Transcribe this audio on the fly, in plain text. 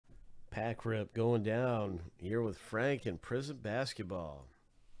Pack rip going down here with Frank and Prizm Basketball.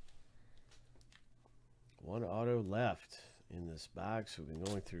 One auto left in this box. We've been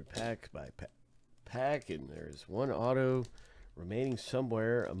going through pack by pack, and there's one auto remaining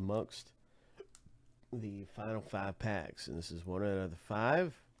somewhere amongst the final 5 packs. And this is one out of the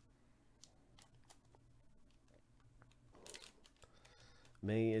 5.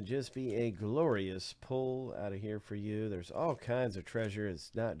 May it just be a glorious pull out of here for you. There's all kinds of treasure.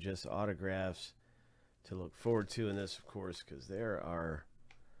 It's not just autographs to look forward to in this, of course, because there are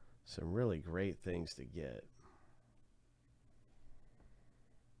some really great things to get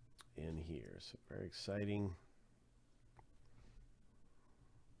in here. So very exciting.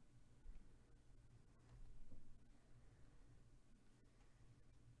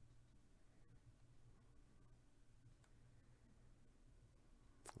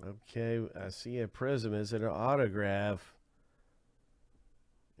 Okay, I see a Prizm. Is it an autograph?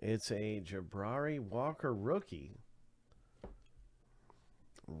 It's a Jabari Walker rookie.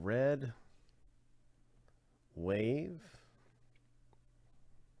 Red wave.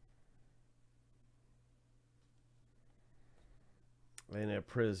 And a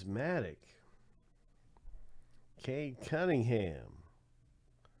prismatic. Cade Cunningham.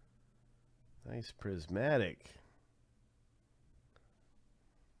 Nice prismatic.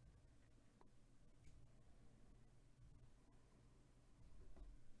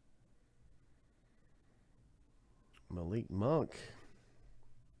 Malik Monk.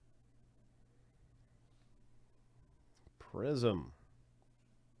 Prizm.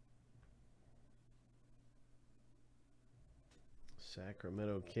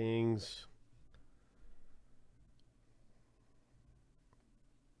 Sacramento Kings.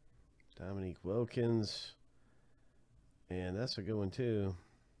 Dominique Wilkins. And that's a good one too.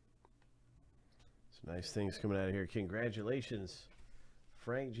 Some nice things coming out of here. Congratulations,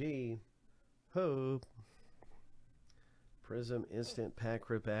 Frank G. Hope. Prizm Instant Pack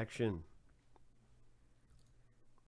Rip action.